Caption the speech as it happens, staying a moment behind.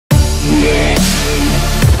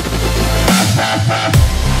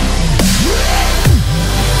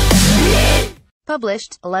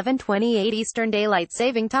Published 11:28 Eastern Daylight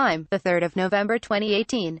Saving Time, the 3rd of November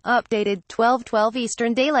 2018. Updated 12:12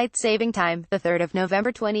 Eastern Daylight Saving Time, the 3rd of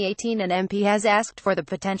November 2018. An MP has asked for the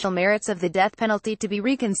potential merits of the death penalty to be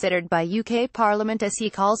reconsidered by UK Parliament as he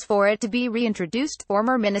calls for it to be reintroduced.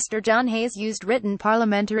 Former Minister John Hayes used written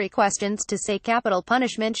parliamentary questions to say capital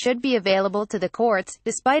punishment should be available to the courts,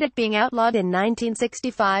 despite it being outlawed in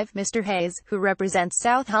 1965. Mr. Hayes, who represents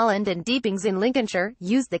South Holland and Deepings in Lincolnshire,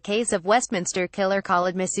 used the case of Westminster killer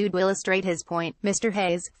Khalid Masood to illustrate his point. Mr.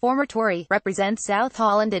 Hayes, former Tory, represents South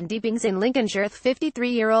Holland and Deepings in Lincolnshire. The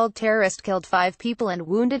 53-year-old terrorist killed 5 people and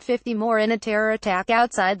wounded 50 more in a terror attack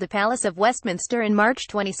outside the Palace of Westminster in March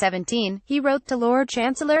 2017. He wrote to Lord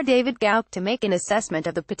Chancellor David Gauke to make an assessment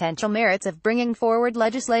of the potential merits of bringing forward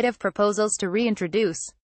legislative proposals to reintroduce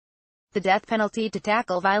the death penalty to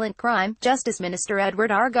tackle violent crime. Justice Minister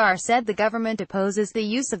Edward Argar said the government opposes the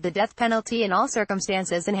use of the death penalty in all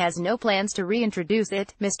circumstances and has no plans to reintroduce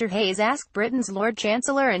it. Mr. Hayes asked Britain's Lord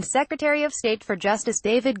Chancellor and Secretary of State for Justice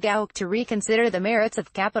David Gauke to reconsider the merits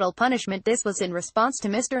of capital punishment. This was in response to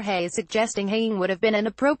Mr. Hayes suggesting hanging would have been an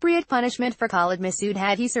appropriate punishment for Khalid Masood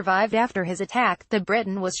had he survived after his attack. The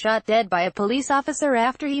Briton was shot dead by a police officer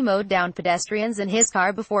after he mowed down pedestrians in his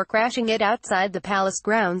car before crashing it outside the palace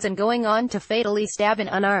grounds and going on to fatally stab an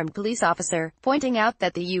unarmed police officer. Pointing out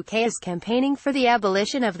that the UK is campaigning for the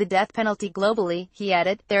abolition of the death penalty globally, he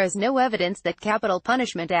added, there is no evidence that capital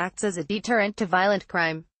punishment acts as a deterrent to violent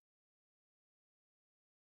crime.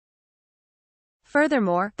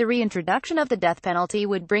 Furthermore, the reintroduction of the death penalty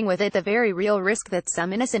would bring with it the very real risk that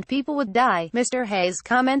some innocent people would die. Mr. Hayes'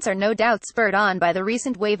 comments are no doubt spurred on by the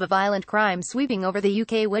recent wave of violent crime sweeping over the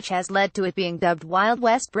UK, which has led to it being dubbed Wild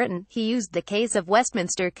West Britain. He used the case of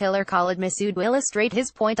Westminster killer Khalid Masood to illustrate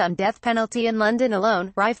his point on death penalty. In London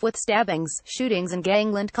alone, rife with stabbings, shootings and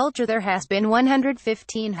gangland culture, there has been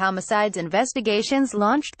 115 homicides investigations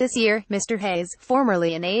launched this year. Mr. Hayes,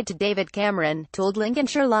 formerly an aide to David Cameron, told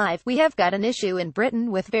Lincolnshire Live, "We have got an issue in Britain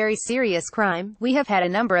with very serious crime. We have had a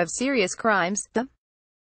number of serious crimes. The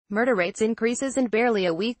murder rates increases and barely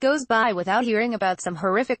a week goes by without hearing about some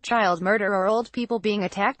horrific child murder or old people being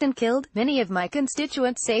attacked and killed. Many of my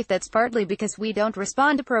constituents say that's partly because we don't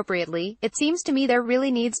respond appropriately. It seems to me there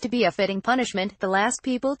really needs to be a fitting punishment." The last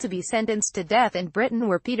people to be sentenced to death in Britain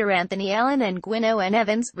were Peter Anthony Allen and Gwyn Owen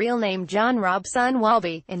Evans, real name John Robson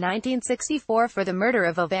Walby, in 1964 for the murder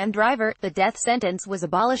of a van driver. The death sentence was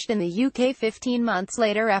abolished in the UK 15 months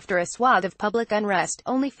later after a swath of public unrest.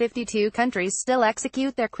 Only 52 countries still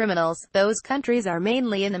execute their criminals. Those countries are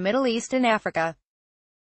mainly in the Middle East and Africa.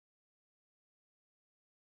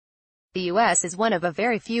 The US is one of a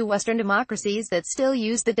very few Western democracies that still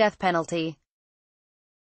use the death penalty.